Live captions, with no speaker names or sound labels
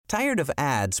Tired of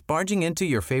ads barging into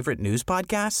your favorite news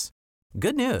podcasts?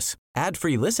 Good news.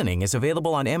 Ad-free listening is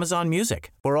available on Amazon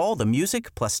Music for all the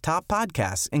music plus top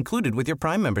podcasts included with your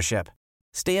Prime membership.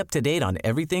 Stay up to date on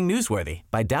everything newsworthy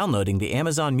by downloading the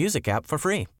Amazon Music app for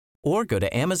free or go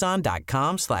to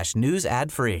amazon.com/news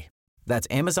ad free. That's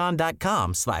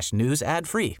amazon.com/news ad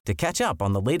free to catch up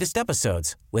on the latest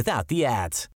episodes without the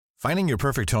ads. Finding your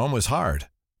perfect home was hard,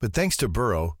 but thanks to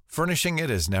Burrow, furnishing it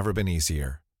has never been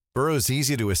easier. Burrow's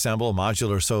easy-to-assemble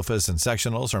modular sofas and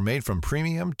sectionals are made from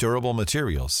premium, durable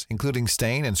materials, including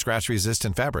stain and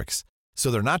scratch-resistant fabrics.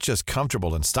 So they're not just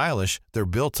comfortable and stylish, they're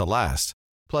built to last.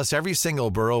 Plus, every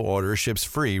single Burrow order ships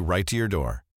free right to your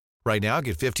door. Right now,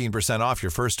 get 15% off your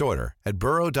first order at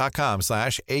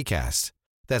burrow.com/ACAST.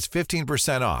 That's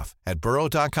 15% off at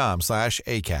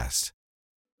burrow.com/ACAST.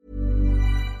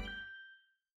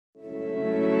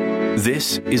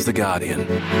 This is The Guardian.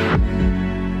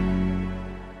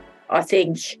 I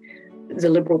think the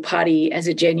Liberal Party has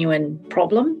a genuine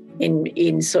problem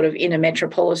in sort of inner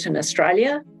metropolitan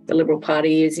Australia. The Liberal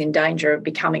Party is in danger of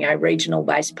becoming a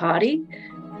regional-based party.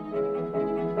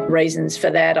 Reasons for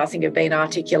that, I think, have been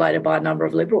articulated by a number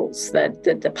of Liberals, that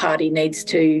the party needs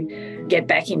to get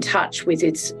back in touch with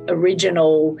its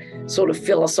original sort of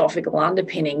philosophical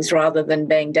underpinnings rather than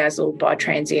being dazzled by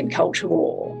transient culture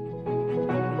war.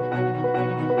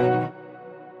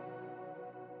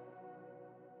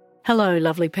 Hello,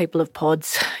 lovely people of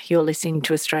Pods. You're listening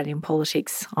to Australian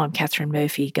Politics. I'm Catherine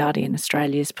Murphy, Guardian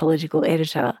Australia's political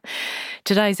editor.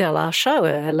 Today's our last show,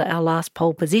 our last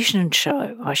pole position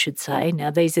show, I should say.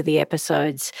 Now, these are the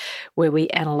episodes where we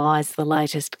analyse the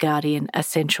latest Guardian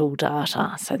essential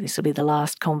data. So this will be the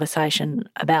last conversation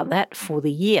about that for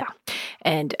the year.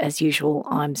 And as usual,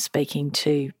 I'm speaking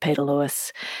to Peter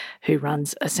Lewis, who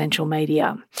runs Essential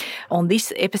Media. On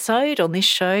this episode, on this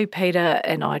show, Peter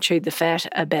and I chewed the fat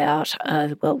about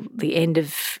the end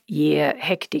of year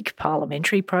hectic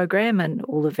parliamentary program and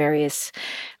all the various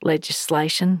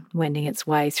legislation wending its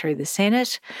way through the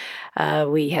Senate.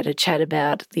 We had a chat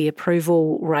about the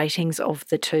approval ratings of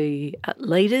the two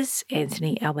leaders,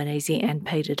 Anthony Albanese and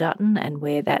Peter Dutton, and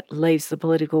where that leaves the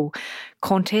political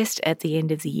contest at the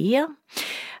end of the year.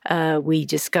 We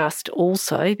discussed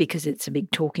also, because it's a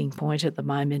big talking point at the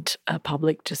moment,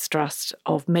 public distrust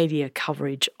of media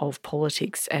coverage of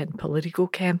politics and political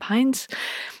campaigns.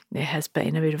 There has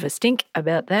been a bit of a stink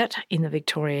about that in the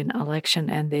Victorian election,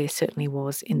 and there certainly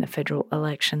was in the federal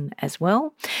election as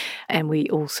well. And we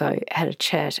also had a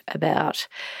chat about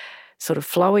sort of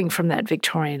flowing from that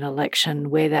Victorian election,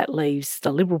 where that leaves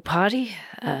the Liberal Party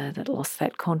that lost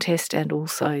that contest, and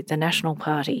also the National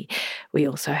Party. We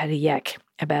also had a yak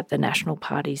about the National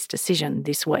Party's decision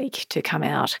this week to come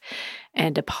out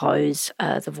and oppose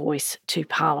the Voice to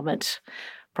Parliament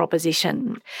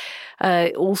proposition.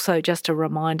 Also, just a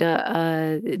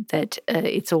reminder that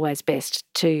it's always best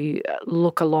to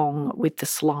look along with the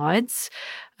slides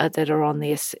that are on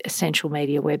the Essential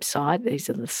Media website. These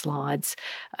are the slides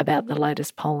about the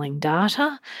latest polling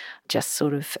data. Just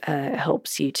sort of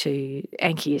helps you to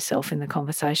anchor yourself in the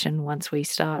conversation once we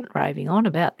start raving on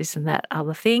about this and that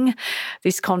other thing.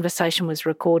 This conversation was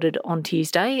recorded on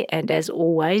Tuesday, and as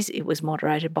always, it was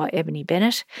moderated by Ebony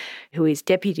Bennett, who is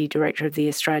Deputy Director of the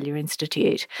Australia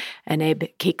Institute. And Eb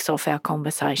kicks off our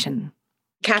conversation.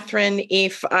 Catherine,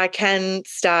 if I can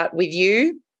start with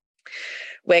you.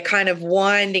 We're kind of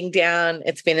winding down.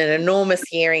 It's been an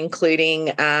enormous year,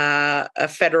 including a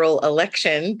federal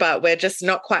election, but we're just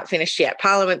not quite finished yet.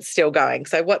 Parliament's still going.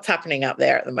 So what's happening up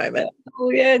there at the moment?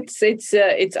 Well, yeah, it's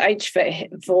H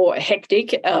for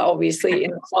hectic, obviously, in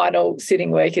the final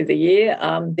sitting week of the year.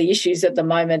 The issues at the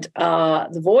moment are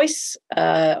the Voice.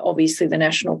 Obviously, the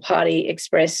National Party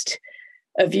expressed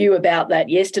a view about that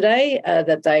yesterday,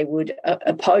 that they would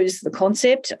oppose the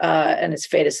concept, and it's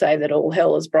fair to say that all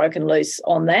hell has broken loose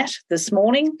on that this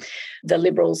morning. The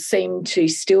Liberals seem to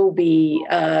still be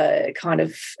kind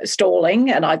of stalling,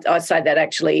 and I'd say that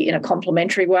actually in a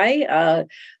complimentary way.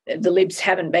 The Libs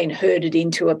haven't been herded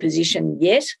into a position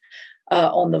yet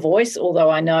on the Voice, although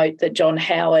I note that John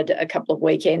Howard a couple of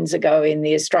weekends ago in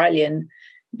The Australian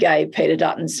gave Peter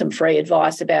Dutton some free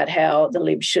advice about how the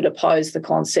Libs should oppose the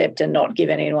concept and not give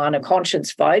anyone a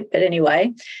conscience vote. But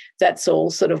anyway, that's all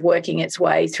sort of working its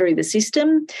way through the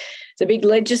system. The big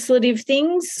legislative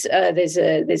things, there's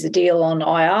a deal on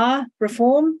IR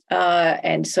reform,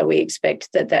 and so we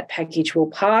expect that package will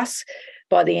pass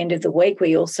by the end of the week.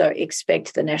 We also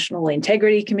expect the National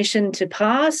Integrity Commission to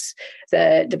pass.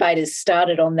 The debate has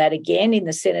started on that again in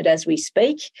the Senate as we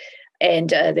speak.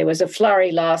 And there was a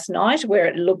flurry last night where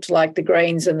it looked like the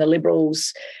Greens and the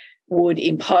Liberals would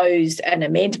impose an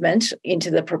amendment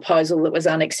into the proposal that was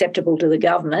unacceptable to the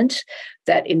government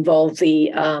that involved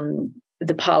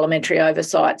the Parliamentary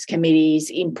Oversight Committee's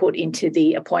input into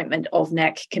the appointment of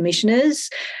NAC commissioners.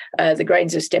 The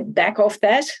Greens have stepped back off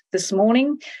that this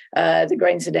morning. The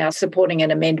Greens are now supporting an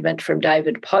amendment from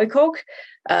David Pocock,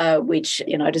 which,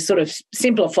 to sort of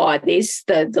simplify this,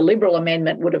 the Liberal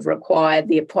amendment would have required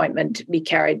the appointment to be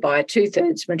carried by a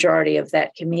 2/3 majority of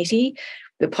that committee,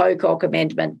 the Pocock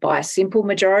amendment by a simple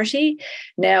majority.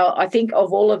 Now, I think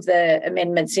of all of the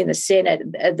amendments in the Senate,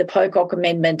 the Pocock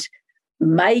amendment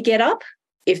may get up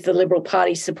if the Liberal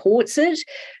Party supports it,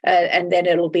 and then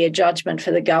it'll be a judgment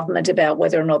for the government about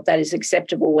whether or not that is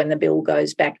acceptable when the bill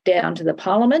goes back down to the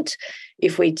Parliament.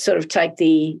 If we sort of take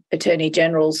the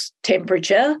Attorney-General's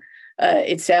temperature,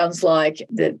 it sounds like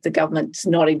the government's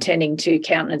not intending to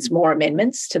countenance more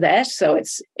amendments to that. So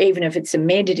it's even if it's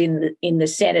amended in the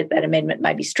Senate, that amendment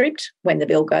may be stripped when the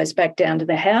bill goes back down to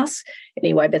the House.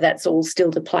 Anyway, but that's all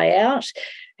still to play out.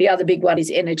 The other big one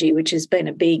is energy, which has been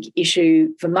a big issue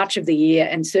for much of the year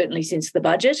and certainly since the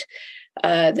budget.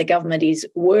 The government is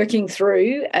working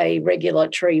through a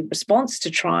regulatory response to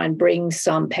try and bring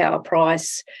some power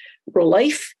price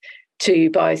relief to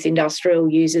both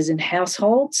industrial users and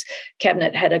households.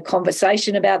 Cabinet had a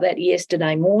conversation about that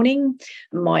yesterday morning.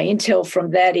 My intel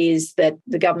from that is that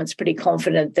the government's pretty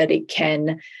confident that it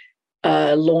can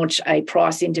launch a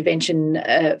price intervention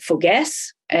for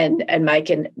gas and make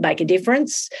a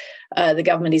difference. The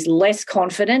government is less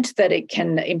confident that it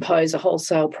can impose a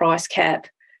wholesale price cap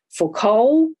for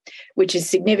coal, which is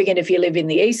significant if you live in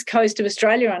the east coast of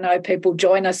Australia. I know people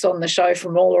join us on the show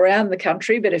from all around the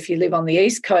country, but if you live on the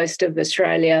east coast of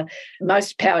Australia,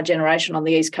 most power generation on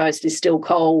the east coast is still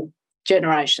coal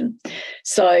generation.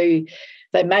 So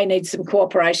they may need some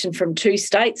cooperation from two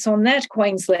states on that,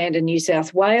 Queensland and New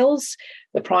South Wales.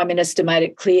 The Prime Minister made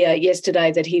it clear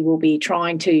yesterday that he will be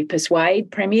trying to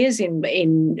persuade premiers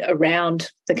in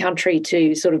around the country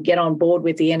to sort of get on board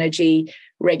with the energy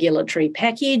regulatory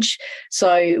package.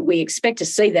 So we expect to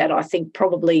see that, I think,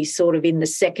 probably sort of in the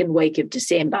second week of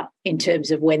December in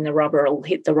terms of when the rubber will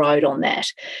hit the road on that.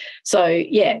 So,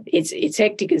 yeah, it's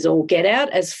hectic as all get out,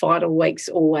 as final weeks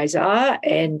always are,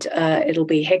 and it'll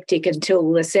be hectic until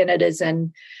the senators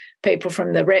and people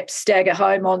from the reps stagger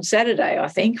home on Saturday, I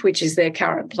think, which is their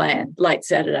current plan, late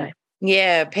Saturday.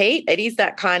 Yeah, Pete, it is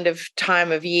that kind of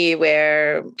time of year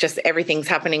where just everything's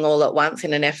happening all at once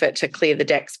in an effort to clear the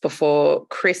decks before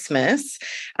Christmas.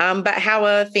 But how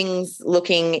are things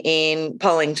looking in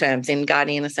polling terms in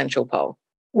Guardian Essential Poll?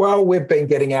 Well, we've been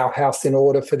getting our house in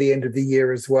order for the end of the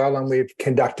year as well, and we've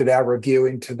conducted our review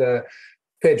into the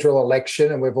federal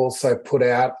election, and we've also put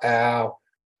out our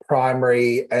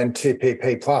primary and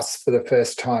 2PP plus for the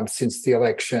first time since the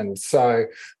election. So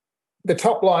the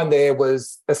top line there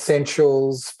was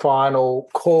Essentials final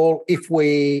call. If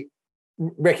we,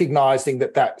 recognising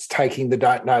that that's taking the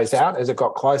don't knows out as it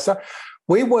got closer,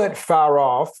 we weren't far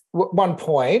off. One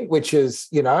point, which is,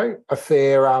 a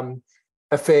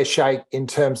fair shake in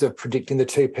terms of predicting the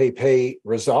 2PP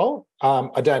result.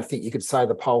 I don't think you could say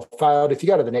the poll failed. If you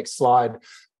go to the next slide,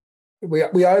 we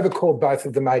overcalled both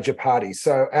of the major parties.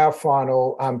 So our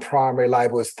final primary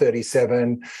Labor was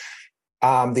 37. The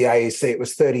AEC, it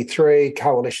was 33,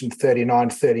 Coalition 39,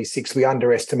 36. We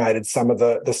underestimated some of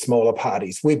the smaller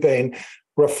parties. We've been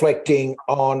reflecting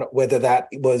on whether that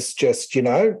was just,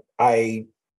 a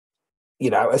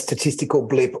statistical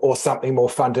blip or something more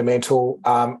fundamental,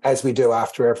 as we do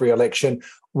after every election.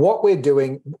 What we're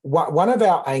doing, one of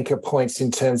our anchor points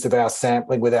in terms of our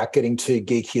sampling, without getting too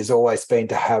geeky, has always been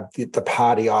to have the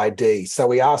party ID. So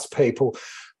we ask people,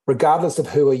 regardless of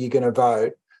who are you going to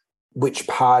vote, which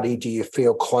party do you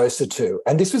feel closer to?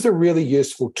 And this was a really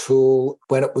useful tool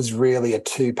when it was really a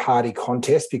two-party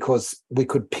contest, because we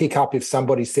could pick up if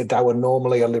somebody said they were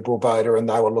normally a Liberal voter and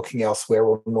they were looking elsewhere,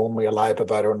 or normally a Labor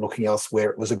voter and looking elsewhere.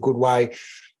 It was a good way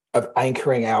of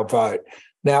anchoring our vote.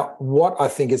 Now, what I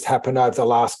think has happened over the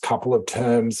last couple of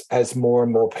terms as more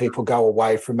and more people go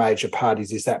away from major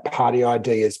parties is that party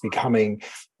ID is becoming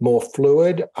more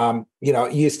fluid.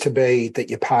 It used to be that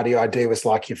your party ID was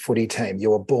like your footy team. You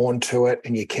were born to it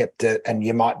and you kept it, and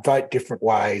you might vote different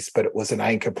ways, but it was an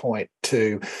anchor point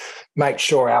to make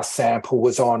sure our sample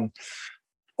was on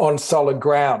solid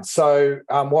ground. So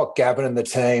what Gavin and the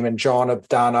team and John have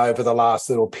done over the last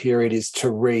little period is to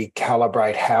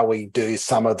recalibrate how we do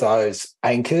some of those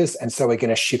anchors. And so we're going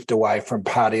to shift away from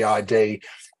party ID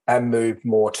and move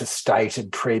more to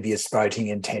stated previous voting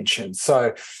intentions.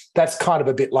 So that's kind of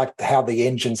a bit like how the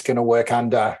engine's going to work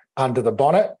under the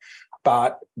bonnet.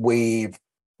 But we've,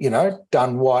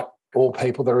 done what all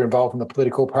people that are involved in the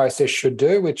political process should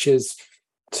do, which is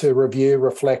to review,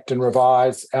 reflect and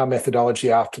revise our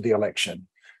methodology after the election.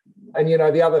 And,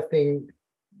 the other thing,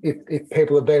 if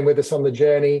people have been with us on the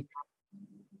journey,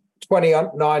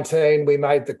 2019, we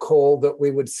made the call that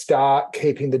we would start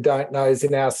keeping the don't knows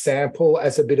in our sample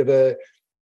as a bit of a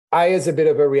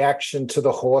reaction to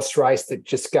the horse race that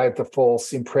just gave the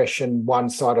false impression one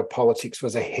side of politics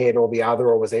was ahead or the other,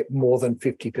 or was it more than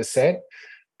 50%?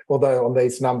 Although on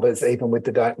these numbers, even with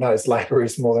the don't knows, Labor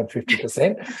is more than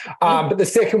 50%. But the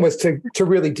second was to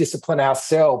really discipline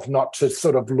ourselves, not to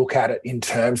sort of look at it in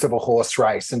terms of a horse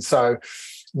race. And so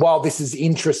while this is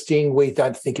interesting, we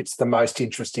don't think it's the most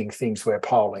interesting things we're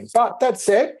polling. But that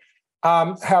said,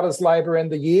 how does Labor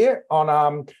end the year?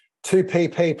 On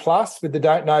 2PP plus with the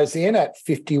don't knows in at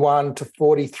 51 to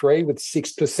 43 with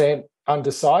 6%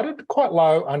 undecided, quite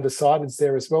low undecideds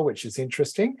there as well, which is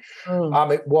interesting.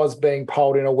 It was being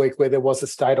polled in a week where there was a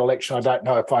state election. I don't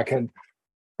know if I can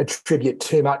attribute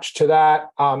too much to that.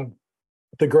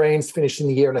 The Greens finishing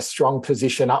the year in a strong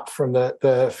position, up from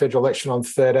the federal election on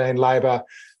 13, Labor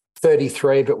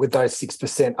 33, but with those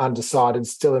 6% undecided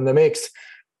still in the mix.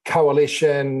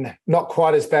 Coalition, not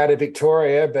quite as bad as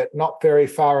Victoria, but not very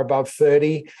far above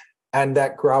 30, and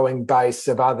that growing base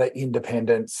of other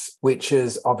independents, which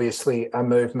is obviously a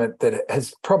movement that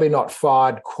has probably not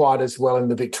fired quite as well in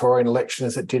the Victorian election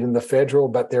as it did in the federal,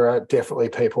 but there are definitely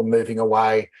people moving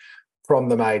away from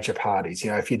the major parties.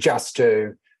 If you just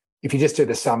do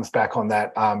the sums back on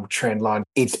that trend line,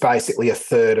 it's basically a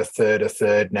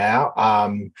third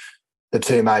now. The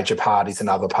two major parties and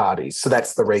other parties. So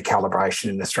that's the recalibration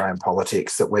in Australian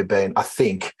politics that we've been, I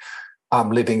think,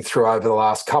 living through over the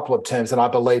last couple of terms. And I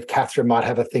believe Catherine might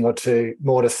have a thing or two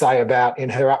more to say about in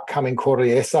her upcoming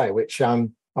quarterly essay, which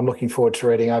I'm looking forward to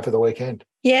reading over the weekend.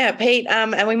 Yeah, Pete,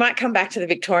 and we might come back to the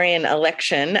Victorian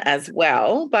election as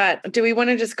well, but do we want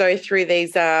to just go through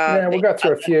these? We'll go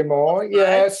through a few more.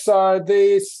 Yeah, so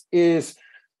this is,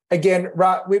 again,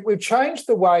 right, we've changed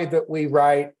the way that we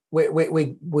rate.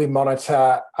 We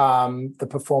monitor the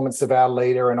performance of our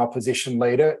leader and opposition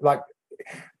leader. Like,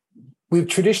 we've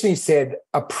traditionally said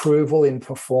approval in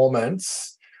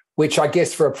performance, which I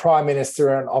guess for a Prime Minister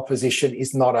and opposition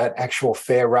is not an actual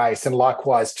fair race. And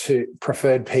likewise to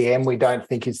preferred PM, we don't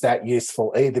think is that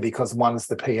useful either, because one's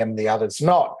the PM, the other's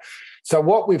not. So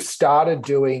what we've started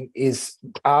doing is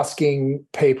asking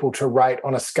people to rate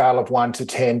on a scale of 1 to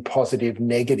 10, positive,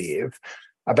 negative,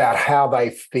 about how they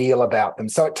feel about them.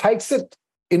 So it takes it,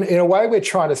 in a way, we're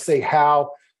trying to see how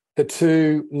the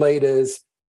two leaders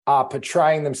are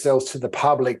portraying themselves to the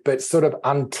public, but sort of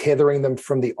untethering them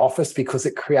from the office, because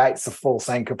it creates a false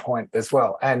anchor point as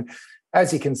well. And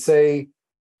as you can see,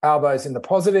 Albo's in the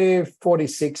positive,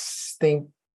 46 think,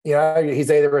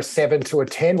 he's either a 7 to a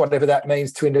 10, whatever that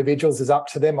means to individuals is up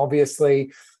to them,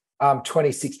 obviously.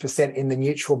 26% in the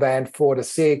neutral band, 4 to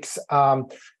 6,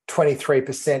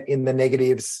 23% in the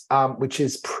negatives, which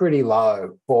is pretty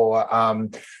low for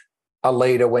a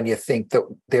leader when you think that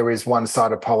there is one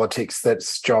side of politics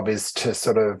that's job is to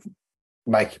sort of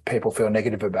make people feel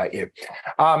negative about you.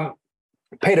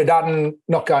 Peter Dutton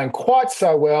not going quite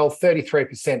so well,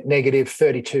 33% negative,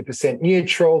 32%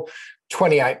 neutral,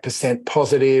 28%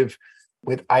 positive,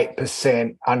 with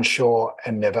 8% unsure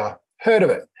and never heard of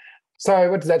it.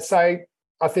 So what does that say?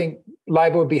 I think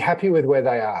Labor would be happy with where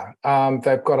they are.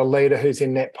 They've got a leader who's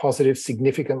in net positive,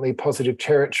 significantly positive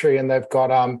territory, and they've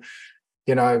got,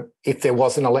 if there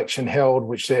was an election held,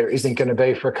 which there isn't going to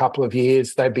be for a couple of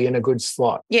years, they'd be in a good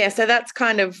slot. Yeah, so that's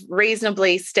kind of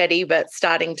reasonably steady but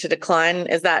starting to decline.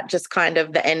 Is that just kind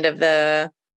of the end of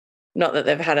the, not that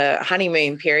they've had a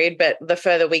honeymoon period, but the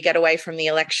further we get away from the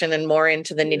election and more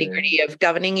into the nitty-gritty of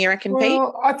governing, you reckon, Pete?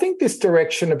 Well, I think this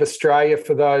direction of Australia,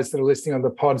 for those that are listening on the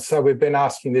pod, so we've been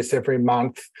asking this every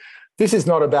month, this is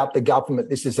not about the government,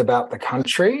 this is about the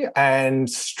country. And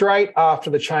straight after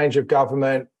the change of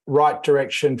government, right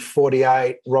direction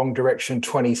 48, wrong direction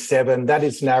 27, that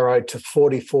is narrowed to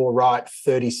 44 right,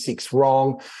 36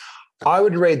 wrong. I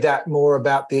would read that more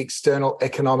about the external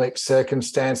economic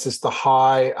circumstances, the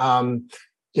high,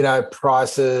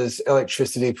 prices,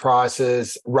 electricity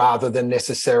prices, rather than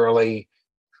necessarily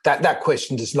that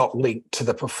question does not link to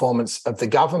the performance of the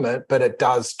government, but it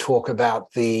does talk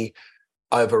about the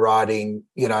overriding,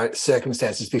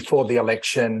 circumstances. Before the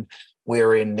election,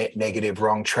 we're in net negative,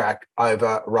 wrong track,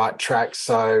 over right track.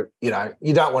 So, you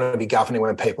don't want to be governing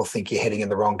when people think you're heading in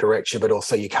the wrong direction, but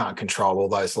also you can't control all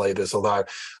those levers. Although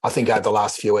I think over the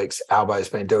last few weeks, Albo's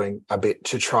been doing a bit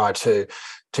to try to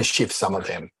shift some of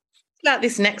them. About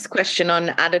this next question on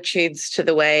attitudes to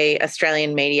the way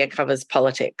Australian media covers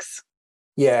politics.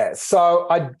 Yeah, so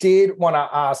I did want to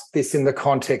ask this in the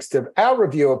context of our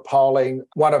review of polling.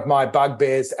 One of my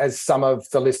bugbears, as some of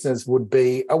the listeners would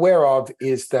be aware of,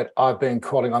 is that I've been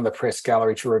calling on the Press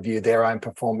Gallery to review their own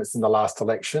performance in the last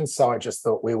election. So I just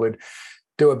thought we would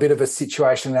do a bit of a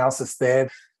situation analysis there.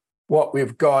 What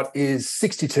we've got is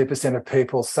 62% of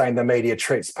people saying the media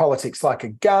treats politics like a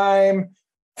game.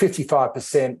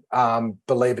 55%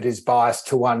 believe it is biased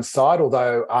to one side,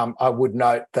 although I would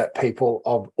note that people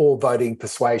of all voting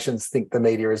persuasions think the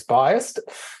media is biased,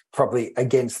 probably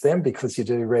against them because you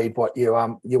do read what you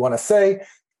want to see.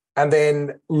 And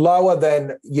then lower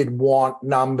than you'd want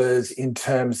numbers in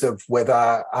terms of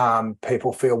whether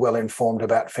people feel well informed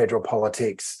about federal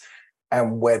politics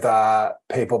and whether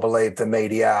people believe the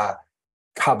media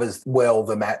covers well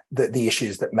the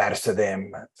issues that matter to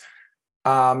them.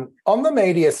 On the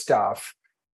media stuff,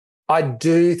 I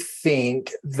do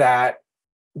think that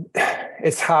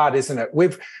it's hard, isn't it?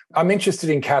 I'm interested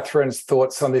in Catherine's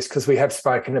thoughts on this because we have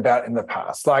spoken about it in the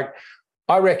past. Like,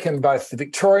 I reckon both the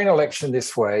Victorian election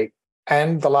this week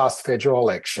and the last federal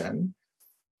election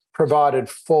provided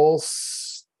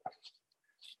false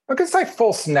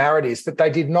narratives, but they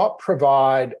did not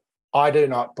provide, I do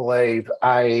not believe,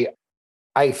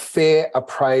 a fair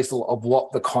appraisal of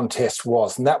what the contest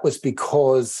was. And that was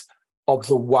because of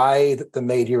the way that the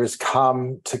media has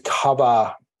come to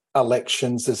cover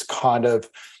elections as kind of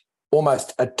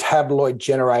almost a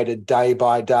tabloid-generated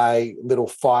day-by-day little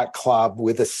fight club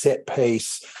with a set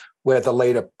piece where the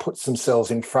leader puts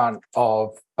themselves in front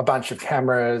of a bunch of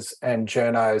cameras and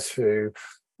journos who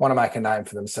want to make a name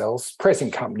for themselves,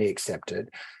 present company accepted.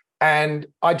 And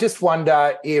I just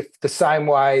wonder if the same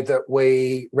way that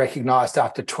we recognised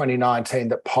after 2019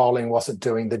 that polling wasn't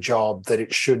doing the job that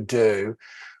it should do,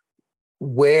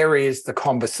 where is the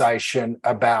conversation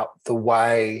about the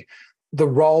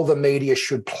role the media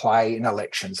should play in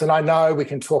elections? And I know we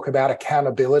can talk about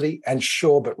accountability, and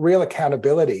sure, but real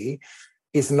accountability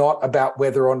is not about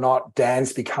whether or not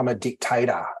Dan's become a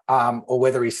dictator or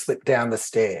whether he slipped down the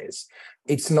stairs.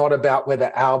 It's not about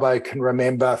whether Albo can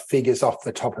remember figures off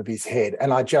the top of his head.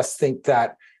 And I just think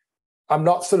that I'm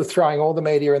not sort of throwing all the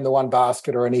media in the one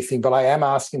basket or anything, but I am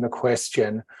asking the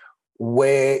question,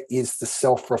 where is the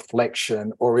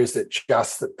self-reflection, or is it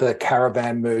just that the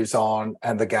caravan moves on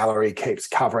and the gallery keeps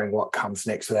covering what comes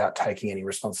next without taking any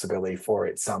responsibility for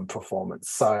its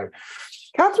performance? So,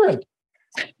 Catherine.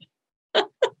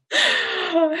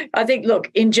 I think, look,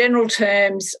 in general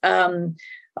terms,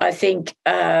 I think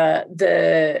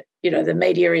the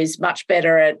media is much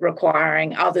better at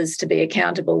requiring others to be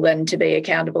accountable than to be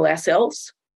accountable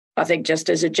ourselves. I think just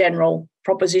as a general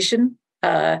proposition,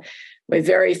 we're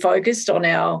very focused on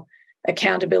our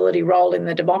accountability role in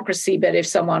the democracy, but if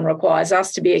someone requires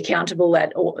us to be accountable,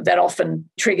 that often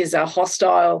triggers a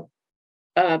hostile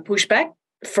pushback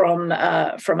from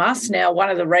us. Now, one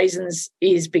of the reasons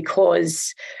is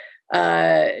because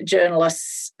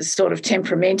journalists sort of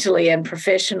temperamentally and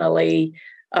professionally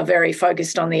are very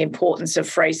focused on the importance of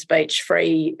free speech,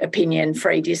 free opinion,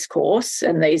 free discourse,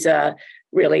 and these are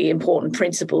really important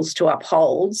principles to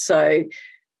uphold. So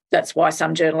that's why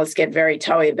some journalists get very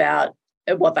toey about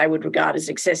what they would regard as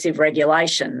excessive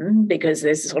regulation, because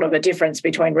there's sort of a difference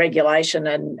between regulation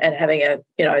and having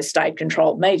a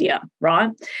state-controlled media,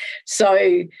 right?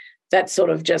 So that's sort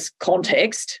of just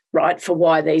context, right, for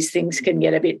why these things can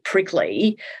get a bit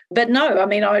prickly. But no, I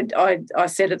mean, I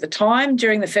said at the time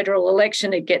during the federal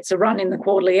election, it gets a run in the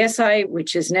Quarterly Essay,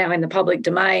 which is now in the public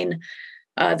domain,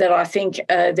 that I think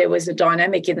there was a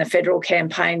dynamic in the federal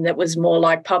campaign that was more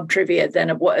like pub trivia than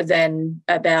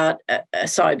about a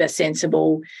sober,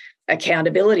 sensible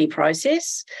accountability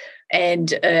process.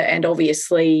 And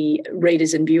obviously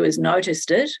readers and viewers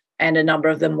noticed it, and a number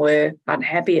of them were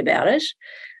unhappy about it.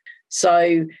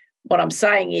 So what I'm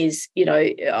saying is,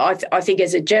 I think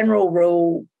as a general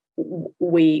rule,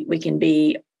 we can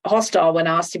be hostile when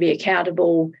asked to be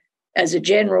accountable. As a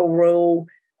general rule,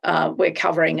 we're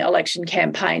covering election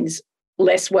campaigns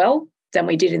less well than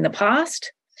we did in the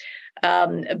past.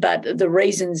 But the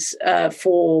reasons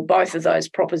for both of those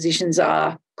propositions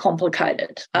are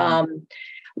complicated.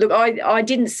 Look, I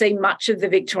didn't see much of the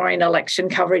Victorian election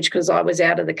coverage because I was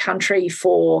out of the country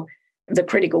for the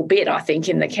critical bit, I think,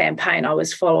 in the campaign. I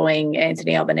was following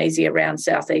Anthony Albanese around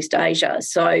Southeast Asia,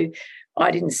 so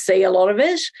I didn't see a lot of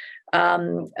it.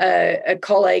 A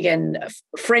colleague and a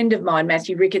friend of mine,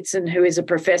 Matthew Ricketson, who is a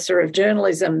professor of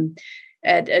journalism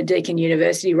at Deakin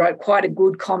University, wrote quite a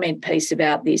good comment piece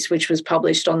about this, which was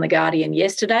published on The Guardian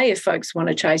yesterday, if folks want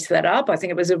to chase that up. I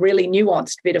think it was a really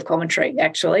nuanced bit of commentary,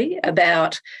 actually,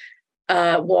 about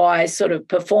why sort of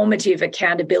performative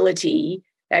accountability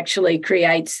actually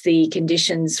creates the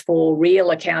conditions for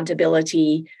real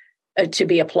accountability to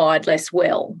be applied less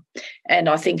well. And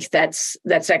I think that's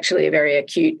actually a very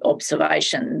acute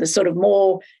observation. The sort of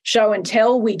more show and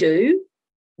tell we do,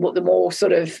 what the more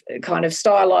sort of kind of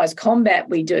stylised combat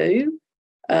we do,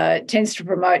 tends to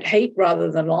promote heat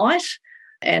rather than light.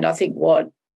 And I think what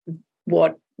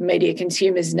media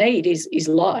consumers need is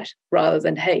light rather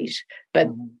than heat. But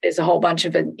there's a whole bunch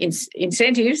of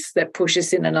incentives that push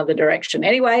us in another direction.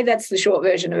 Anyway, that's the short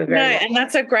version of a very and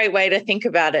that's a great way to think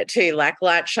about it too, like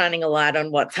light shining a light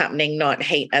on what's happening, not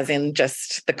heat as in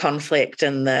just the conflict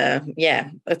and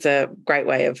it's a great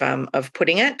way of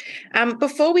putting it.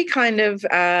 Before we kind of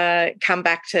come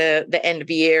back to the end of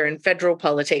the year and federal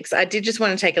politics, I did just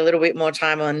want to take a little bit more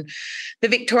time on the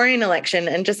Victorian election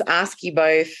and just ask you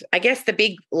both, I guess, the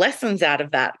big lessons out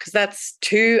of that, because that's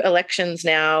 2 elections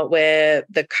now where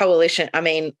the coalition, I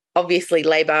mean, obviously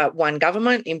Labor won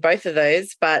government in both of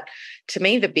those, but to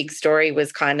me the big story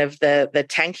was kind of the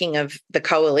tanking of the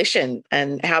coalition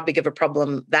and how big of a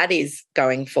problem that is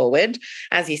going forward.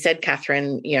 As you said,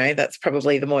 Catherine, that's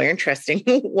probably the more interesting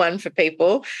one for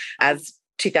people, as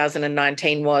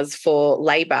 2019 was for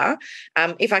Labor.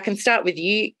 If I can start with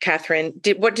you, Catherine,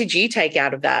 what did you take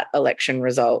out of that election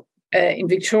result? In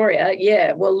Victoria,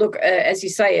 yeah. Well, look, as you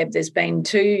say, there's been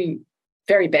 2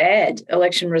 very bad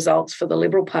election results for the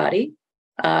Liberal Party.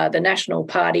 The National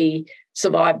Party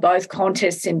survived both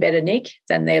contests in better nick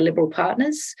than their Liberal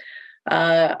partners.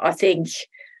 I think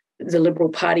the Liberal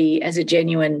Party has a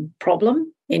genuine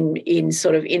problem in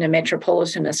sort of inner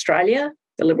metropolitan Australia.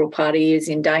 The Liberal Party is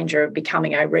in danger of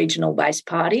becoming a regional-based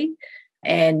party,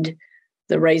 and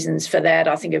the reasons for that,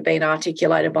 I think, have been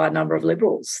articulated by a number of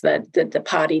Liberals, that the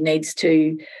party needs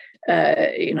to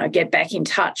get back in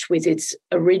touch with its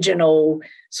original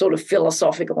sort of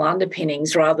philosophical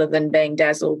underpinnings rather than being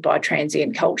dazzled by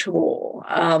transient culture war.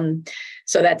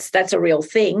 So that's a real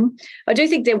thing. I do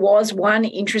think there was one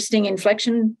interesting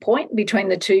inflection point between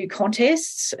the 2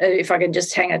 contests, if I can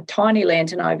just hang a tiny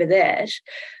lantern over that.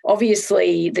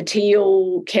 Obviously, the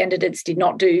Teal candidates did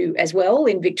not do as well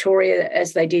in Victoria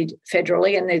as they did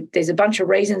federally, and there's a bunch of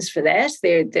reasons for that.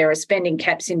 There are spending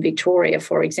caps in Victoria,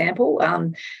 for example,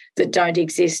 that don't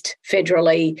exist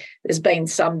federally. There's been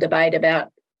some debate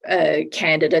about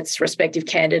respective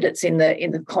candidates in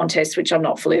the contest, which I'm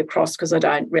not fully across because I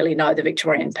don't really know the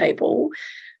Victorian people.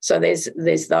 So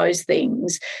there's those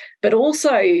things. But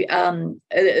also,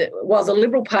 while the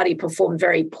Liberal Party performed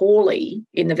very poorly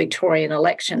in the Victorian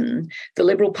election, the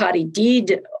Liberal Party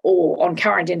did, or on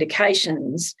current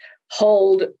indications,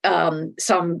 hold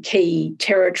some key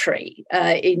territory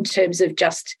in terms of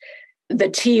just the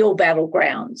Teal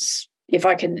battlegrounds, if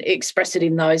I can express it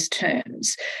in those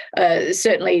terms.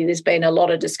 Certainly there's been a lot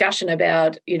of discussion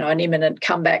about, an imminent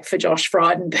comeback for Josh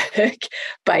Frydenberg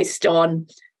based on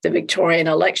the Victorian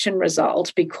election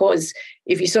result, because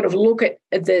if you sort of look at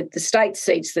the state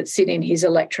seats that sit in his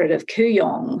electorate of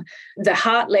Kooyong, the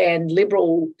heartland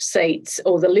Liberal seats,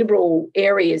 or the Liberal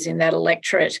areas in that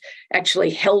electorate,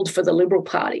 actually held for the Liberal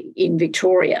Party in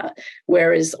Victoria,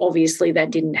 whereas obviously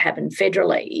that didn't happen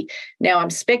federally. Now,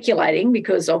 I'm speculating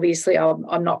because obviously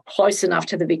I'm not close enough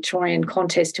to the Victorian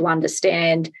contest to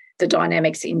understand the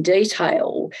dynamics in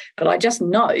detail, but I just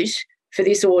note for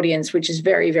this audience, which is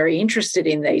very, very interested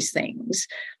in these things,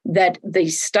 that the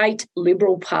state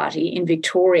Liberal Party in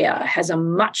Victoria has a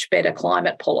much better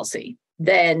climate policy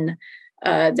than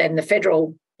the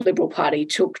federal Liberal Party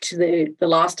took to the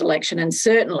last election, and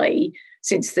certainly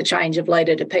since the change of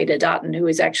leader to Peter Dutton, who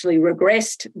has actually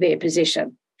regressed their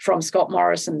position from Scott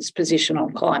Morrison's position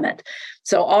on climate.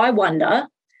 So I wonder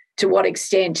to what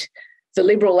extent the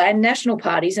Liberal and National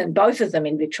parties, and both of them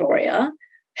in Victoria,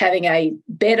 having a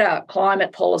better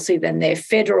climate policy than their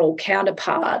federal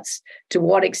counterparts, to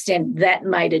what extent that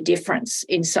made a difference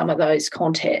in some of those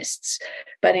contests.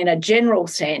 But in a general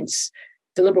sense,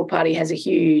 the Liberal Party has a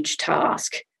huge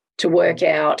task to work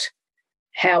out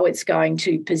how it's going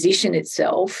to position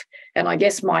itself. And I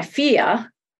guess my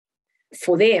fear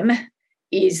for them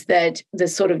is that the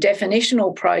sort of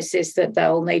definitional process that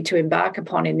they'll need to embark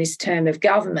upon in this term of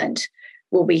government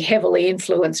will be heavily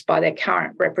influenced by their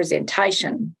current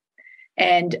representation.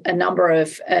 And a number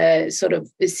of sort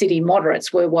of city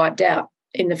moderates were wiped out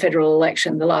in the federal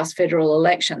election, the last federal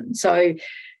election. So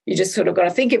you just sort of got to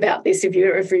think about this if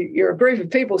you're a group of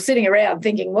people sitting around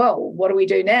thinking, well, what do we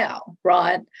do now,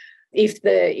 right?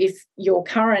 If your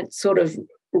current sort of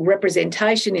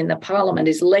representation in the parliament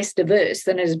is less diverse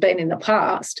than it has been in the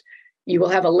past, you will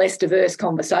have a less diverse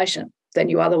conversation than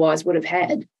you otherwise would have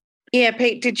had. Yeah,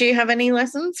 Pete, did you have any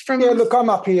lessons from? Yeah, look, I'm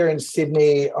up here in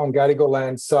Sydney on Gadigal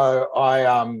land, so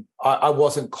I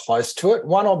wasn't close to it.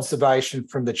 One observation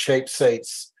from the cheap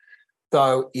seats,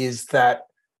 though, is that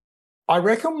I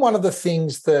reckon one of the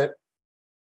things that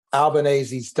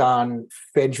Albanese's done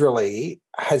federally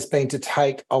has been to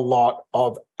take a lot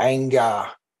of anger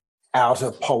out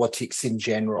of politics in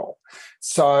general.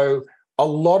 So a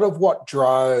lot of what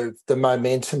drove the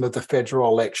momentum of the federal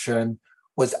election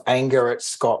was anger at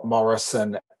Scott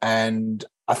Morrison, and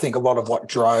I think a lot of what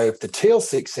drove the Teal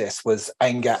success was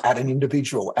anger at an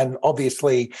individual. And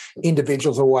obviously,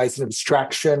 individuals are always an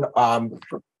abstraction.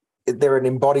 They're an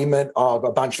embodiment of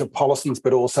a bunch of policies,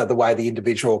 but also the way the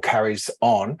individual carries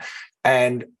on.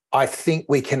 And I think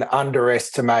we can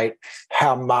underestimate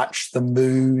how much the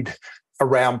mood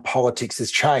around politics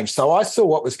has changed. So I saw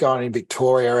what was going on in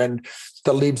Victoria, and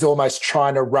the Libs almost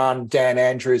trying to run Dan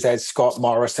Andrews as Scott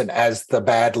Morrison as the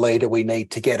bad leader we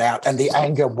need to get out. And the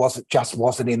anger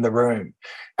wasn't in the room.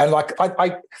 And like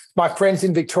my friends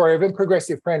in Victoria, even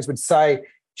progressive friends, would say,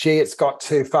 gee, it's got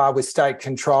too far with state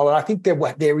control. And I think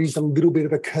there is a little bit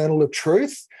of a kernel of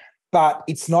truth, but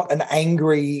it's not an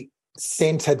angry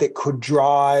centre that could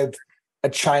drive a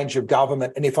change of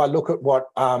government. And if I look at what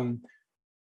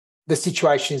the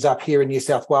situation is up here in New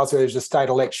South Wales, where there's a state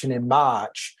election in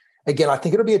March, again, I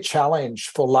think it'll be a challenge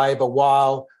for Labor.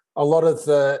 While a lot of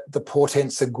the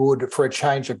portents are good for a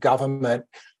change of government,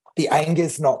 the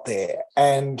anger's not there.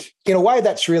 And in a way,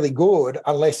 that's really good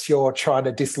unless you're trying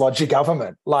to dislodge a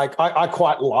government. Like, I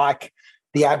quite like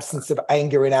the absence of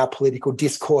anger in our political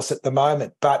discourse at the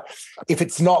moment. But if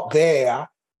it's not there,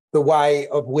 the way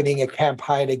of winning a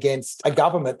campaign against a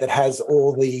government that has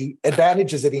all the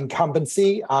advantages of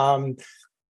incumbency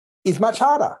is much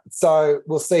harder. So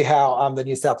we'll see how the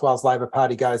New South Wales Labor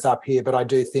Party goes up here. But I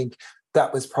do think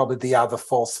that was probably the other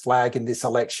false flag in this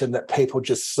election, that people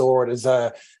just saw it as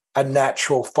a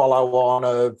natural follow-on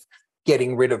of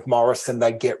getting rid of Morrison.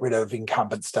 They'd get rid of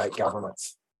incumbent state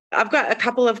governments. I've got a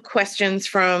couple of questions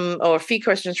a few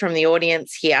questions from the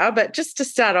audience here, but just to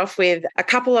start off with, a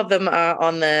couple of them are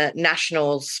on the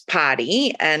Nationals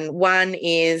Party, and one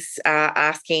is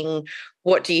asking,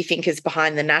 what do you think is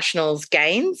behind the Nationals'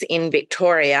 gains in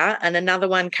Victoria? And another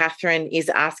one, Catherine, is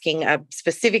asking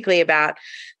specifically about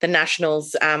the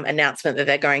Nationals' announcement that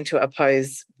they're going to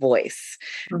oppose Voice.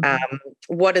 Mm-hmm.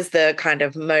 What is the kind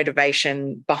of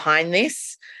motivation behind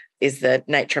this, is the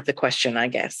nature of the question, I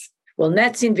guess. Well,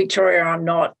 Nats in Victoria, I'm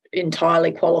not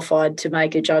entirely qualified to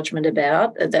make a judgment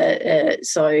about,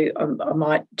 so I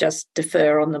might just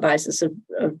defer on the basis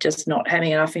of just not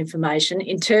having enough information.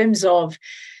 In terms of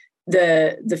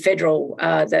the federal,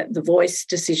 the Voice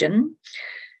decision,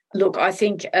 look, I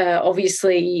think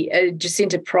obviously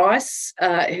Jacinta Price,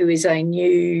 who is a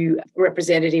new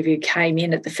representative who came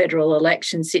in at the federal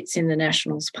election, sits in the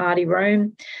Nationals Party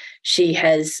room. She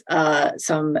has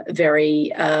some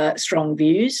very strong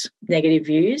views, negative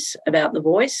views about the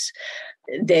Voice.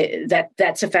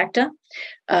 That's a factor.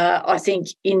 I think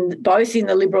both in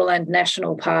the Liberal and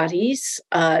National parties,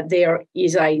 there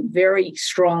is a very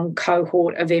strong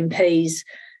cohort of MPs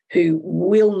who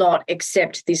will not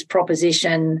accept this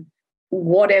proposition,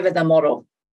 whatever the model.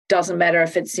 Doesn't matter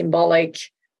if it's symbolic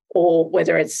or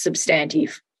whether it's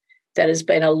substantive. That has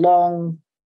been a long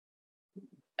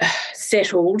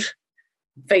settled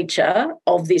feature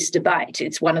of this debate.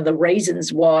 It's one of the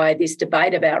reasons why this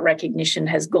debate about recognition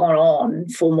has gone on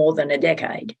for more than a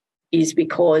decade, is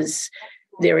because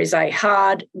there is a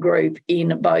hard group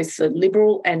in both the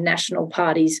Liberal and National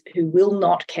parties who will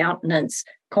not countenance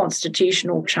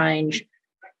constitutional change,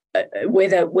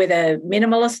 whether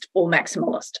minimalist or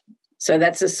maximalist. So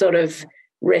that's a sort of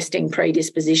resting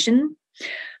predisposition.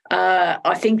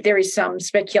 I think there is some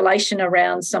speculation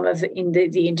around some of the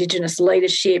Indigenous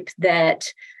leadership that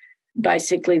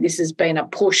basically this has been a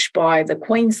push by the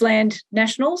Queensland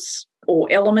Nationals or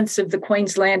elements of the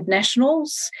Queensland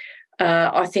Nationals.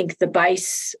 I think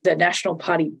the National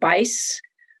Party base,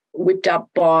 whipped up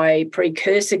by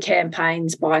precursor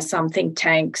campaigns by some think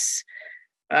tanks,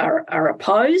 are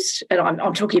opposed. And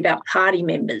I'm talking about party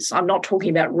members. I'm not talking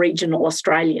about regional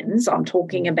Australians. I'm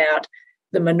talking about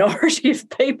the minority of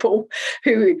people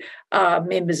who are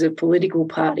members of political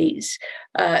parties.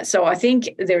 So I think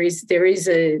there is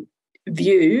a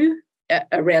view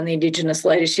around the Indigenous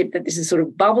leadership that this is sort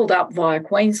of bubbled up via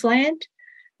Queensland,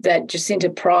 that Jacinta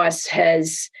Price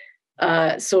has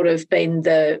sort of been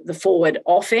the forward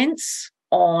offence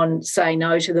on say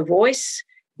no to the Voice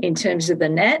in terms of the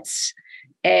Nats,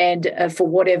 and for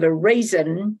whatever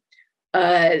reason,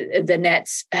 the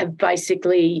Nats have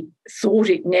basically thought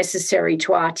it necessary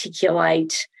to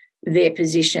articulate their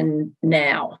position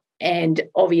now. And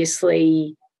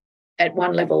obviously, at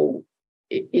one level,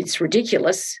 it's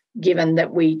ridiculous, given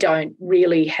that we don't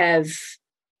really have,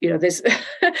 there's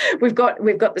we've got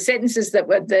the sentences that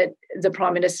the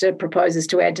Prime Minister proposes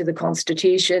to add to the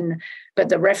Constitution, but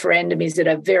the referendum is at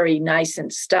a very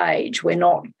nascent stage. We're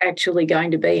not actually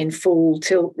going to be in full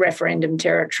tilt referendum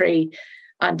territory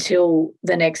until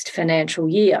the next financial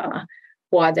year.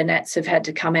 Why the Nats have had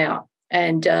to come out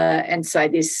and say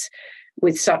this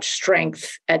with such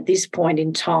strength at this point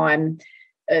in time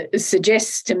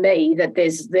suggests to me that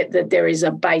there is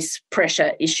a base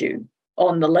pressure issue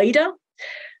on the leader.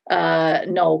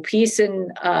 Noel Pearson,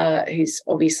 who's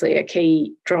obviously a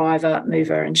key driver,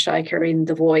 mover and shaker in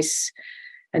The Voice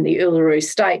and the Uluru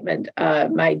Statement,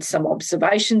 made some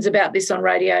observations about this on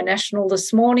Radio National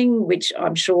this morning, which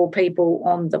I'm sure people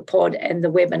on the pod and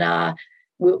the webinar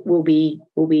will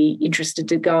be interested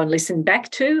to go and listen back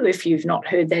to if you've not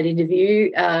heard that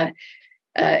interview.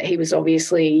 He was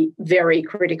obviously very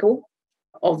critical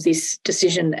of this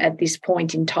decision at this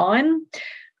point in time.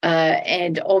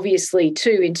 And obviously,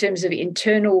 too, in terms of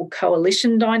internal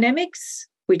coalition dynamics,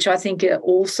 which I think are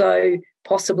also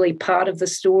possibly part of the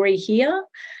story here,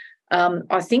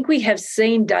 I think we have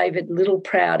seen David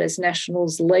Littleproud as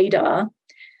Nationals leader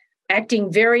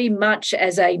acting very much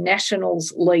as a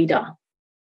Nationals leader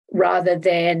rather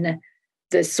than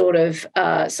the sort of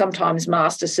sometimes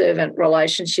master-servant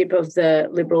relationship of the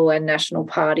Liberal and National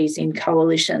parties in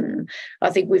coalition.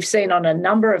 I think we've seen on a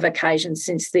number of occasions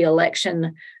since the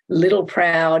election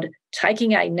Littleproud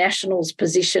taking a Nationals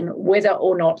position, whether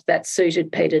or not that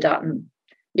suited Peter Dutton.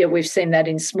 Yeah, we've seen that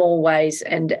in small ways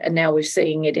and now we're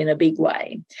seeing it in a big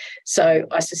way. So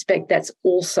I suspect that's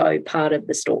also part of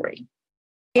the story.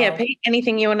 Yeah, Pete,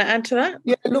 anything you want to add to that?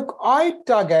 Yeah, look, I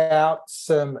dug out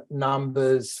some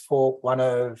numbers for one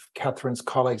of Catherine's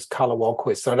colleagues, Carla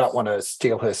Walquist. I don't want to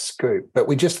steal her scoop, but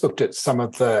we just looked at some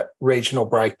of the regional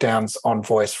breakdowns on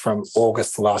Voice from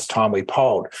August, the last time we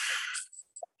polled.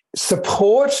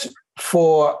 Support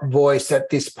for Voice at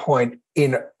this point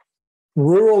in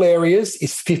rural areas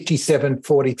is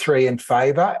 57-43 in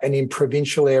favour, and in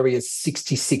provincial areas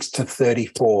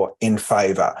 66-34 in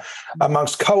favour.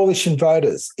 Amongst coalition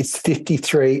voters, it's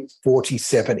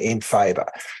 53-47 in favour.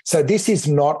 So this is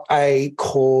not a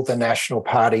call the National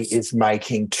Party is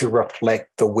making to reflect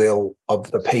the will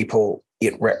of the people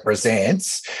it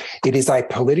represents. It is a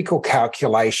political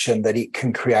calculation that it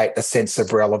can create a sense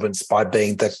of relevance by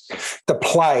being the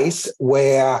place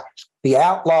where the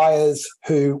outliers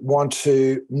who want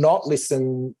to not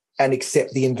listen and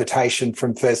accept the invitation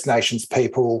from First Nations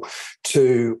people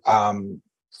to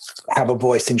have a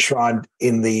voice enshrined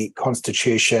in the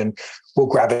Constitution will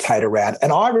gravitate around.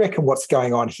 And I reckon what's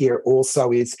going on here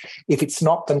also is if it's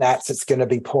not the Nats, it's going to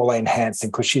be Pauline Hanson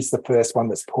because she's the first one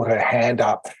that's put her hand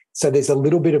up. So there's a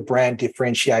little bit of brand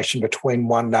differentiation between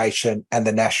One Nation and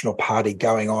the National Party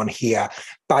going on here,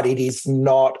 but it is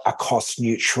not a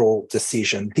cost-neutral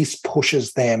decision. This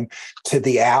pushes them to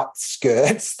the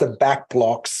outskirts, the back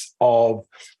blocks of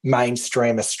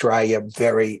mainstream Australia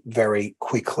very, very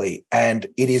quickly, and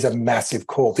it is a massive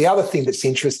call. The other thing that's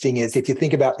interesting is if you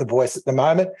think about The Voice at the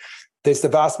moment, there's the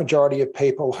vast majority of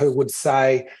people who would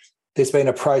say there's been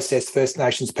a process, First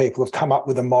Nations people have come up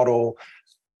with a model,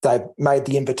 they've made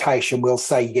the invitation, we'll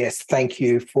say yes, thank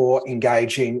you for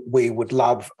engaging. We would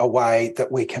love a way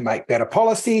that we can make better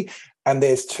policy. And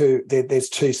there's two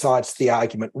sides to the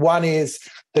argument. One is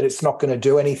that it's not going to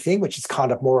do anything, which is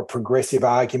kind of more a progressive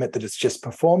argument that it's just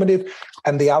performative.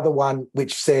 And the other one,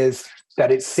 which says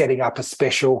that it's setting up a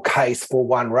special case for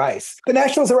one race. The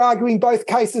Nationals are arguing both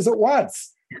cases at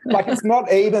once. Like it's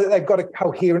not even that they've got a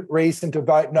coherent reason to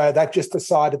vote no. They've just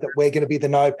decided that we're going to be the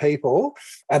no people,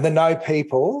 and the no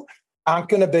people aren't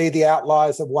going to be the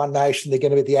outliers of One Nation. They're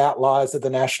going to be the outliers of the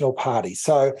National Party.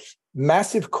 So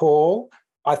massive call.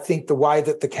 I think the way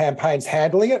that the campaign's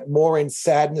handling it, more in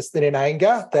sadness than in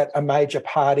anger, that a major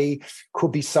party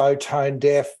could be so tone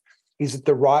deaf. Is it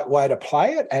the right way to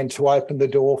play it and to open the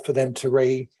door for them to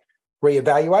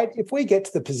reevaluate? If we get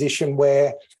to the position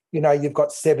where you've got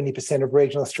 70% of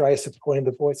regional Australia supporting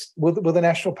The Voice, will the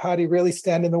National Party really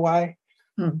stand in the way?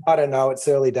 I don't know. It's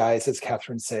early days, as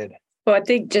Catherine said. Well, I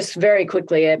think just very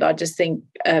quickly, Eb, I just think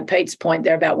Pete's point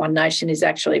there about One Nation is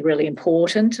actually really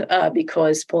important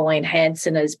because Pauline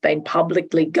Hanson has been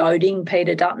publicly goading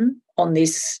Peter Dutton on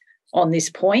this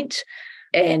point.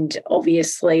 And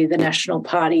obviously the National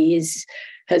Party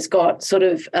has got sort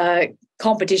of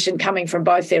competition coming from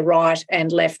both their right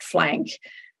and left flank.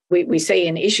 We see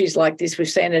in issues like this, we've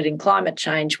seen it in climate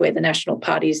change where the National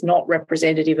Party is not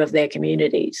representative of their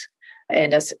communities.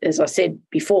 And as I said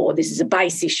before, this is a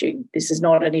base issue. This is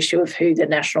not an issue of who the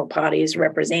National Party is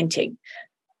representing.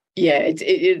 Yeah,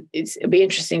 it'll be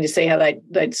interesting to see how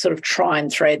they sort of try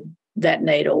and thread that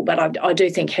needle. But I do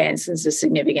think Hansen's a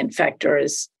significant factor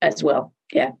as well.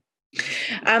 Yeah.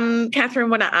 Catherine, I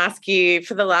want to ask you,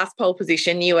 for the last poll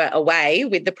position, you were away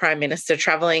with the Prime Minister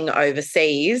travelling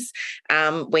overseas.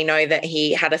 We know that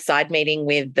he had a side meeting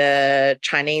with the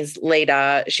Chinese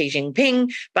leader Xi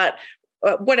Jinping, but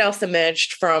what else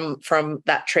emerged from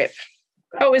that trip?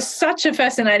 Oh, it was such a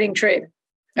fascinating trip.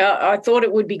 I thought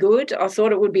it would be good. I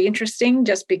thought it would be interesting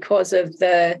just because of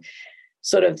the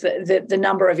sort of the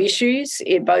number of issues,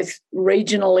 both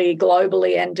regionally,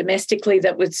 globally and domestically,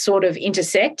 that would sort of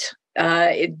intersect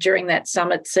during that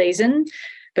summit season.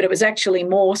 But it was actually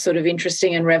more sort of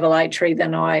interesting and revelatory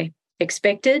than I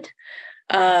expected.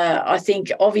 I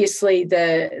think obviously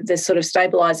the sort of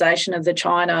stabilisation of the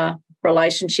China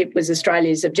relationship was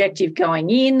Australia's objective going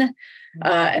in,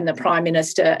 and the Prime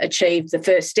Minister achieved the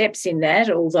first steps in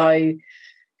that, although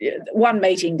one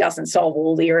meeting doesn't solve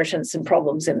all the irritants and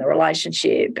problems in the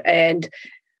relationship. And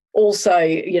also,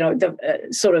 the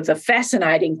sort of the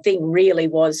fascinating thing really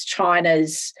was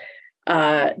China's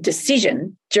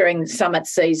decision during the summit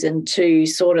season to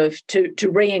sort of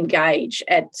to re-engage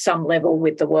at some level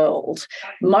with the world,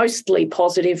 mostly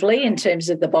positively in terms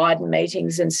of the Biden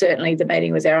meetings and certainly the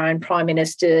meeting with our own Prime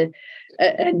Minister,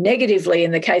 and negatively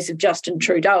in the case of Justin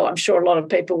Trudeau. I'm sure a lot of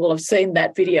people will have seen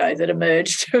that video that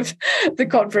emerged of the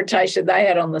confrontation they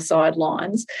had on the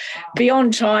sidelines.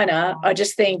 Beyond China, I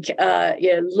just think,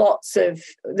 lots of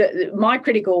my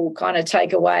critical kind of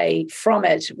takeaway from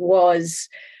it was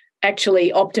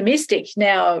actually optimistic.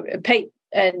 Now, Pete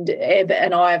and Eb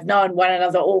and I have known one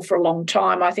another all for a long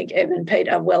time. I think Eb and Pete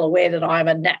are well aware that I'm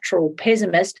a natural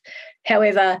pessimist.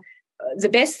 However, the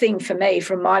best thing for me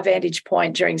from my vantage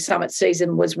point during summit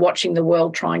season was watching the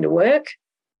world trying to work.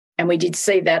 And we did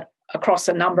see that across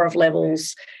a number of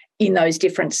levels in those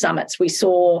different summits. We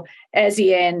saw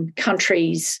ASEAN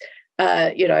countries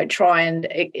try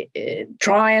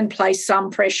and place some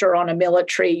pressure on a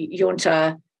military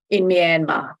junta in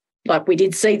Myanmar. Like we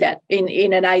did see that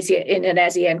in an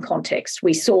ASEAN context.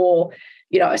 We saw,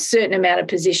 a certain amount of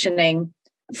positioning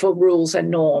for rules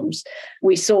and norms.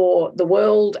 We saw the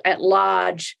world at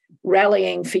large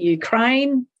rallying for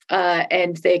Ukraine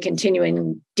and their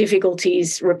continuing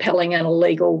difficulties repelling an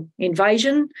illegal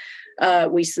invasion. There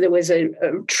was a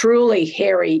truly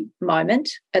hairy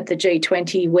moment at the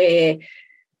G20 where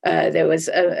there was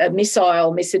a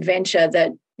missile misadventure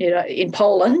that in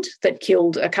Poland that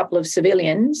killed a couple of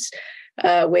civilians,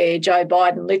 where Joe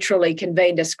Biden literally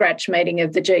convened a scratch meeting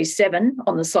of the G7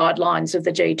 on the sidelines of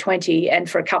the G20. And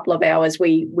for a couple of hours,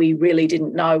 we really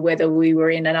didn't know whether we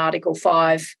were in an Article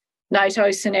 5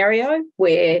 NATO scenario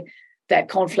where that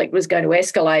conflict was going to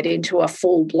escalate into a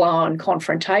full-blown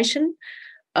confrontation.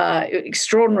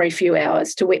 Extraordinary few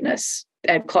hours to witness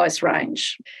at close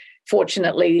range.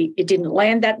 Fortunately, it didn't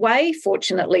land that way.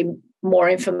 Fortunately, more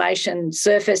information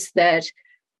surfaced that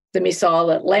the missile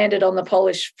that landed on the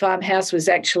Polish farmhouse was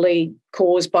actually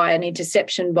caused by an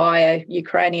interception by a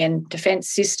Ukrainian defence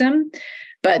system.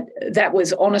 But that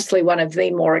was honestly one of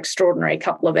the more extraordinary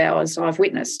couple of hours I've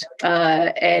witnessed.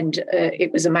 And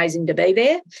it was amazing to be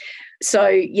there. So,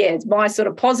 yeah, my sort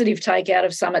of positive take out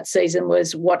of summit season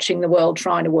was watching the world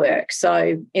trying to work.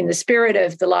 So in the spirit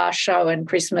of the last show and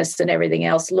Christmas and everything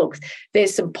else, look,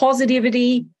 there's some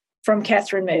positivity from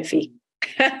Catherine Murphy.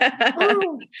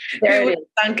 Oh, there it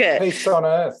is. Peace on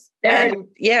earth.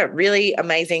 Yeah, really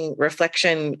amazing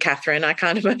reflection, Catherine. I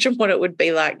can't imagine what it would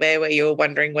be like there where you were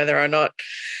wondering whether or not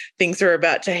things are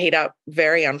about to heat up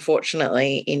very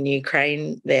unfortunately in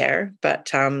Ukraine there. But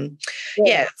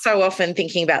so often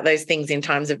thinking about those things in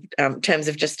terms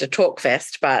of just a talk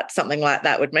fest, but something like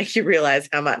that would make you realise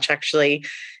how much actually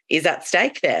is at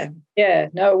stake there. Yeah,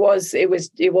 no, it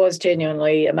was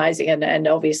genuinely amazing. And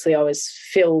obviously I was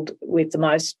filled with the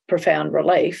most profound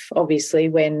relief, obviously,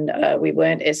 when we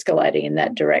weren't escalating in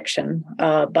that direction.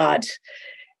 But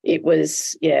it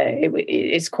was,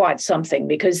 it's quite something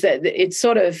because it's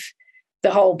sort of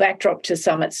the whole backdrop to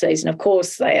summit season. Of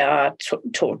course, they are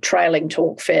trailing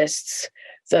talk fests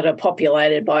that are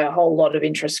populated by a whole lot of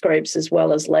interest groups as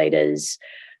well as leaders.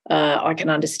 I can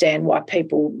understand why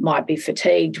people might be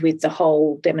fatigued with the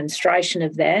whole demonstration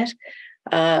of that.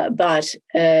 But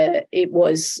it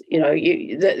was,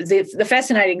 the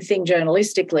fascinating thing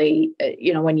journalistically,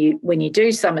 when you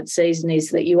do summit season is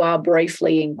that you are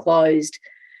briefly enclosed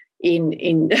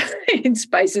in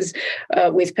spaces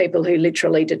with people who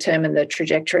literally determine the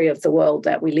trajectory of the world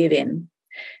that we live in.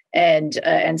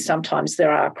 And sometimes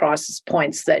there are crisis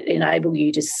points that enable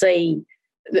you to see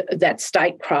that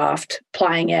statecraft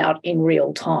playing out in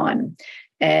real time.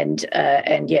 And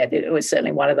yeah, it was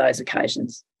certainly one of those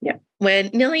occasions. Yeah. We're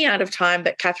nearly out of time,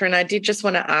 but Catherine, I did just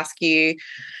want to ask you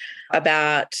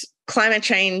about climate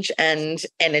change and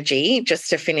energy, just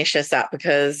to finish us up,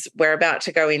 because we're about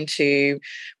to go into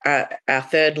our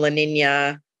third La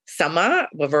Nina summer.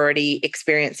 We're already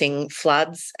experiencing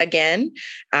floods again.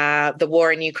 The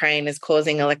war in Ukraine is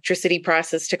causing electricity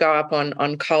prices to go up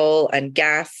on coal and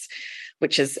gas,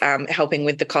 which is helping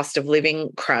with the cost of living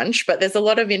crunch. But there's a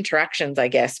lot of interactions, I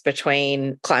guess,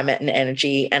 between climate and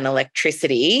energy and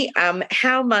electricity.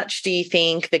 How much do you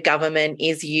think the government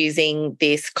is using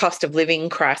this cost of living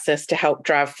crisis to help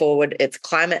drive forward its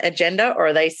climate agenda, or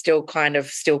are they still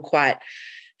quite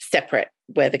separate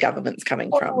where the government's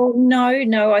coming from? Oh,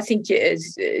 no. I think you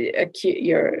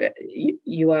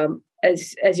are,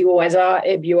 as you always are,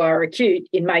 Eb, you are acute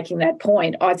in making that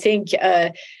point. I think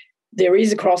there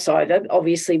is a crossover,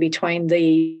 obviously, between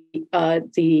the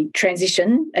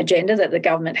transition agenda that the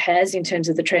government has in terms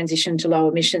of the transition to low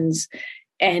emissions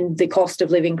and the cost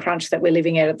of living crunch that we're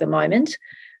living at the moment.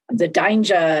 The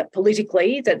danger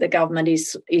politically that the government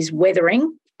is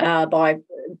weathering by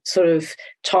sort of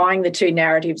tying the two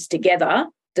narratives together,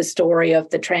 the story of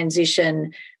the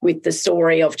transition with the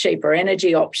story of cheaper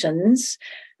energy options,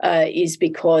 is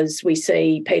because we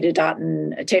see Peter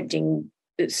Dutton attempting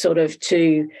sort of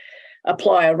to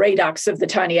apply a redux of the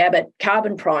Tony Abbott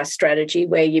carbon price strategy,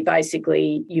 where you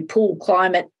pull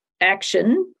climate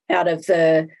action out of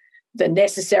the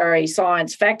necessary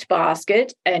science fact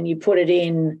basket and you put it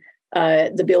in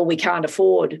the bill we can't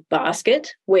afford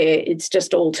basket, where it's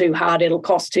just all too hard, it'll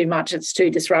cost too much, it's too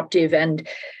disruptive, and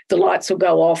the lights will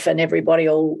go off and everybody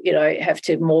will, have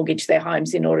to mortgage their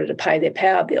homes in order to pay their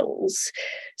power bills.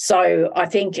 So I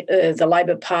think the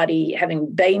Labor Party,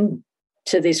 having been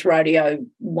to this rodeo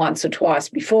once or twice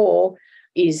before,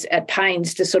 is at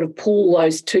pains to sort of pull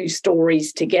those two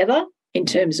stories together in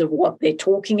terms of what they're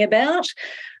talking about,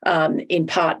 in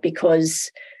part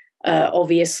because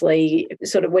obviously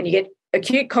sort of when you get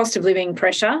acute cost of living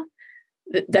pressure,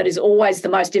 that is always the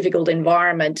most difficult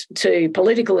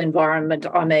political environment,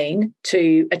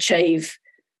 to achieve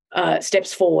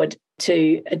steps forward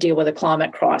to deal with a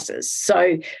climate crisis.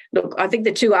 So, look, I think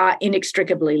the two are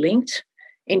inextricably linked.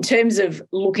 In terms of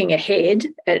looking ahead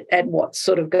at what's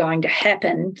sort of going to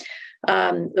happen,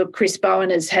 look, Chris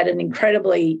Bowen has had an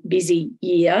incredibly busy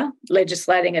year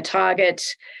legislating a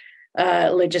target,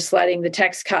 legislating the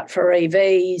tax cut for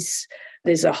EVs.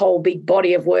 There's a whole big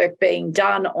body of work being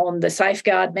done on the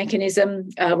safeguard mechanism,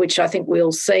 which I think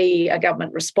we'll see a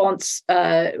government response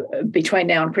between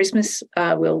now and Christmas.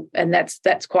 And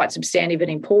that's quite substantive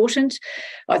and important.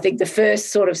 I think the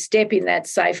first sort of step in that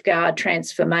safeguard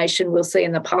transformation we'll see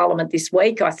in the Parliament this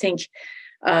week. I think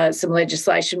some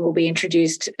legislation will be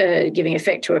introduced giving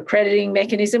effect to a crediting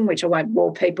mechanism, which I won't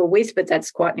bore people with, but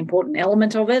that's quite an important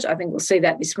element of it. I think we'll see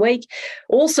that this week.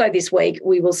 Also this week,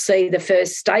 we will see the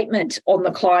first statement on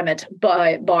the climate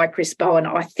by Chris Bowen.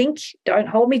 I think, don't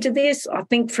hold me to this, I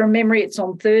think from memory it's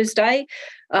on Thursday.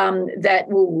 That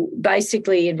will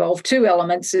basically involve two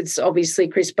elements. It's obviously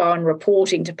Chris Bowen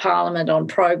reporting to Parliament on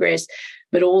progress,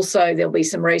 but also there'll be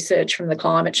some research from the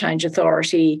Climate Change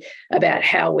Authority about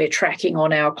how we're tracking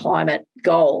on our climate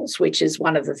goals, which is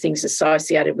one of the things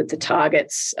associated with the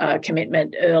targets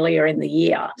commitment earlier in the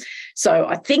year. So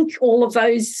I think all of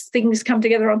those things come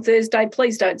together on Thursday.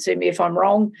 Please don't sue me if I'm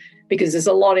wrong, because there's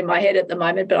a lot in my head at the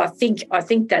moment, but I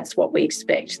think that's what we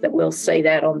expect, that we'll see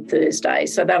that on Thursday.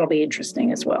 So that'll be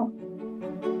interesting as well.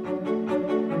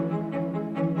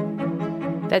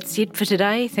 That's it for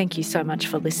today. Thank you so much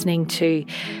for listening to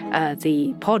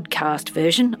the podcast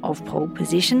version of Pole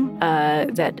Position.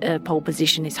 That Pole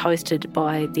Position is hosted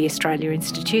by the Australia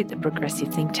Institute, the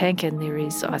progressive think tank, and there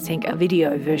is, I think, a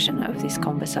video version of this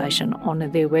conversation on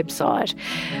their website.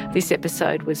 This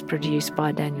episode was produced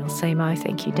by Daniel Simo.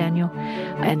 Thank you, Daniel.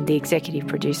 And the executive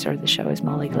producer of the show is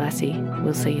Molly Glassy.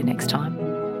 We'll see you next time.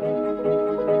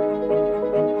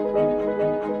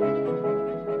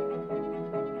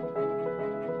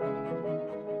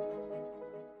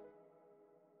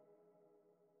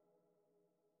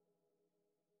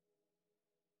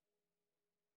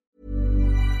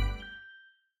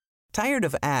 Tired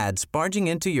of ads barging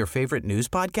into your favorite news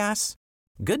podcasts?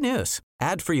 Good news.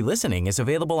 Ad-free listening is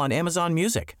available on Amazon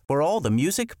Music for all the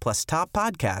music plus top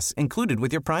podcasts included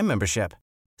with your Prime membership.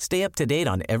 Stay up to date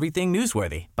on everything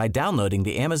newsworthy by downloading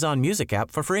the Amazon Music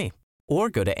app for free or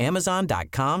go to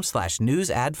amazon.com/news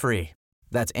ad free.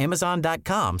 That's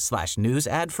amazon.com/news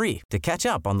ad free to catch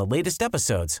up on the latest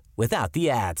episodes without the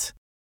ads.